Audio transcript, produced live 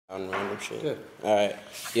On random shit. Good. All right,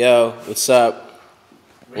 yo, what's up?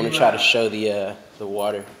 I want to try to show the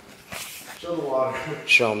water. Show the water.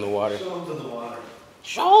 Show them the water. Show them to the water.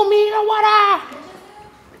 Show me the water.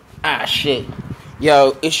 Ah shit.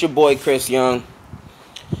 Yo, it's your boy Chris Young.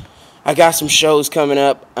 I got some shows coming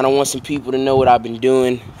up, and I want some people to know what I've been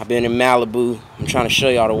doing. I've been in Malibu. I'm trying to show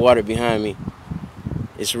y'all the water behind me.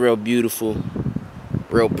 It's real beautiful,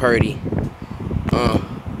 real pretty.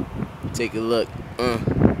 Take a look.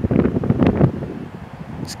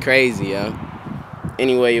 It's crazy, yo.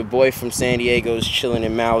 Anyway, your boy from San Diego is chilling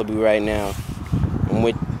in Malibu right now. I'm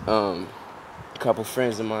with a couple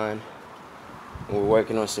friends of mine, and we're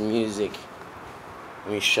working on some music.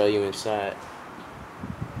 Let me show you inside.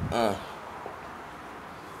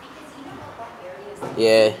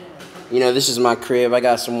 Yeah, you know, this is my crib. I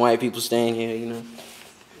got some white people staying here, you know.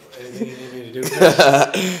 Anything you need me to do?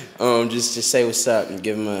 Just say what's up and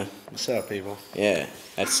give him a... What's up, people? Yeah,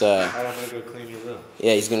 that's I'm gonna go clean your room.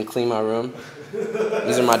 Yeah, he's gonna clean my room.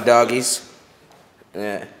 These are my doggies.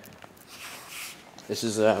 Yeah. This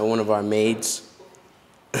is one of our maids.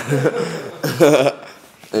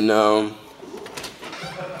 And I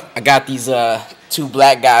got these two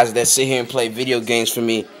black guys that sit here and play video games for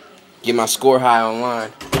me, get my score high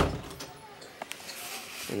online.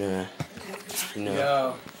 And you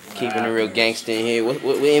know, keeping it real gangster in here. What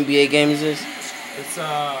NBA game is this? It's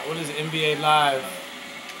what is it, NBA Live?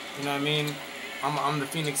 You know what I mean? I'm the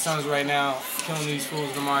Phoenix Suns right now, killing these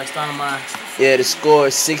fools. Lamar Stoudemire. Yeah, the score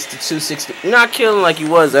is 62-60. You're not killing like you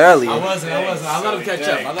was earlier. I wasn't. I let him catch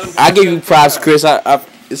up. I give you props, Chris.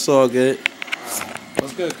 It's all good.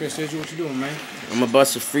 What's good, Chris? What you doing, man? I'm a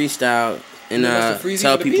bust a freestyle and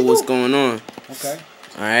tell people what's going on. Okay.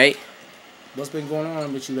 All right. What's been going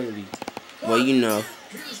on with you lately? Well, you know,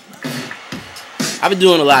 I've been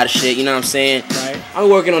doing a lot of shit. You know what I'm saying? Right. I'm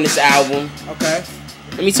working on this album. Okay.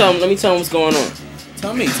 Let me tell him what's going on.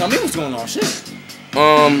 Tell me what's going on. Shit.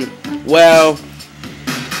 Well,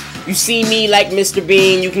 you see me like Mr.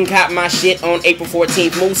 Bean, you can cop my shit on April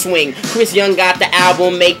 14th, Mood Swing. Chris Young got the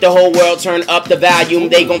album, make the whole world turn up the volume.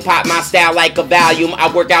 They gon' pop my style like a volume. I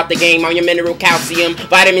work out the game, I'm your mineral calcium.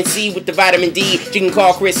 Vitamin C with the vitamin D. She can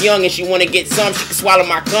call Chris Young if she wanna get some, she can swallow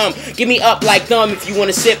my cum. Give me up like thumb if you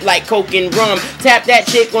wanna sip like coke and rum. Tap that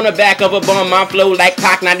chick on the back of a bum, my flow like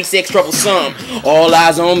Pac 96 troublesome. All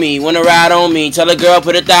eyes on me, wanna ride on me. Tell a girl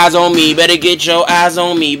put her thighs on me, better get your eyes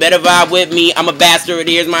on me. Better vibe with me, I'm a bastard,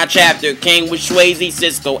 here's my chapter. Came with Swayze,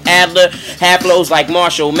 Cisco, Adler, half flows like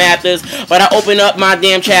Marshall Mathers. But I open up my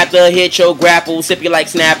damn chapter, hit your grapple, sip you like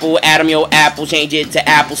Snapple, Adam your apple, change it to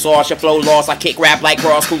applesauce, your flow lost. I kick rap like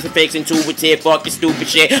cross crucifix, intuitive, fuck your stupid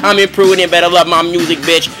shit. I'm imprudent, better love my music,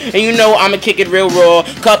 bitch. And you know I'ma kick it real raw.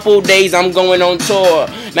 Couple days I'm going on tour.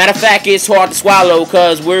 Matter of fact, it's hard to swallow,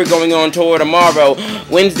 cause we're going on tour tomorrow.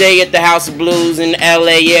 Wednesday at the House of Blues in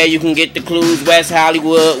LA, yeah, you can get the clues. West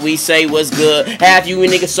Hollywood, we say what's good. Half you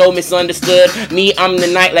niggas so misunderstood. Me, I'm the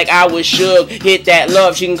night like I was shook. Hit that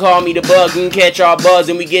love, she can call me the bug. You can catch our buzz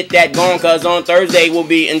and we get that gone, cause on Thursday we'll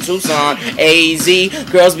be in Tucson. AZ,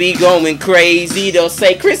 girls be going crazy. They'll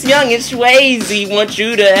say, Chris Young and Swayze want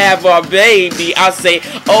you to have our baby. I say,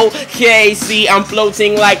 okay, see, I'm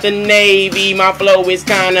floating like the Navy. My flow is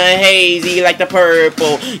kinda hazy like the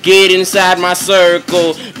purple. Get inside my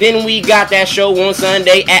circle. Then we got that show on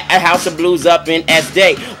Sunday at a House of Blues up in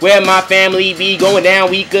S-Day, where my family be going down.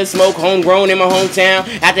 We could smoke homegrown in my hometown.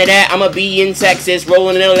 After that, I'ma be in Texas,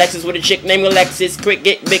 rolling in a Lexus with a chick named Alexis. Quick,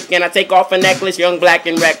 get big, and I take off a necklace. Young, black,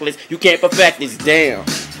 and reckless. You can't perfect this, damn.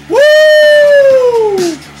 Woo!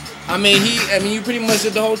 I mean, you pretty much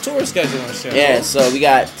did the whole tour schedule and shit. Yeah, so we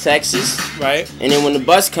got Texas, right? And then when the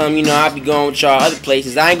bus come, you know, I'll be going with y'all other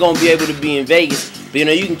places. I ain't gonna be able to be in Vegas, but you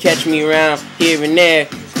know, you can catch me around here and there.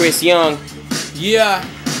 Chris Young. Yeah.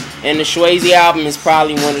 And the Swayze album is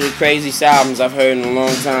probably one of the craziest albums I've heard in a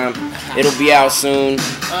long time. It'll be out soon.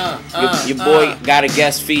 Your boy got a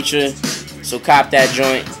guest feature, so cop that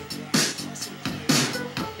joint.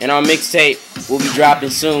 And our mixtape will be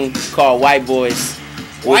dropping soon, called White Boys.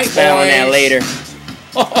 We'll expand on that later.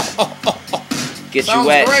 Get you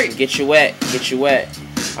wet, great. Get you wet, get you wet.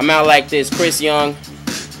 I'm out like this, Chris Young.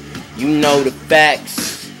 You know the facts.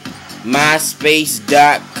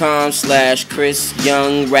 MySpace.com/Chris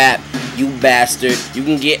Young Rap, you bastard. You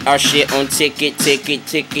can get our shit on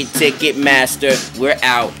Ticketmaster. We're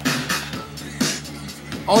out.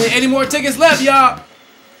 Only 80 more tickets left, y'all.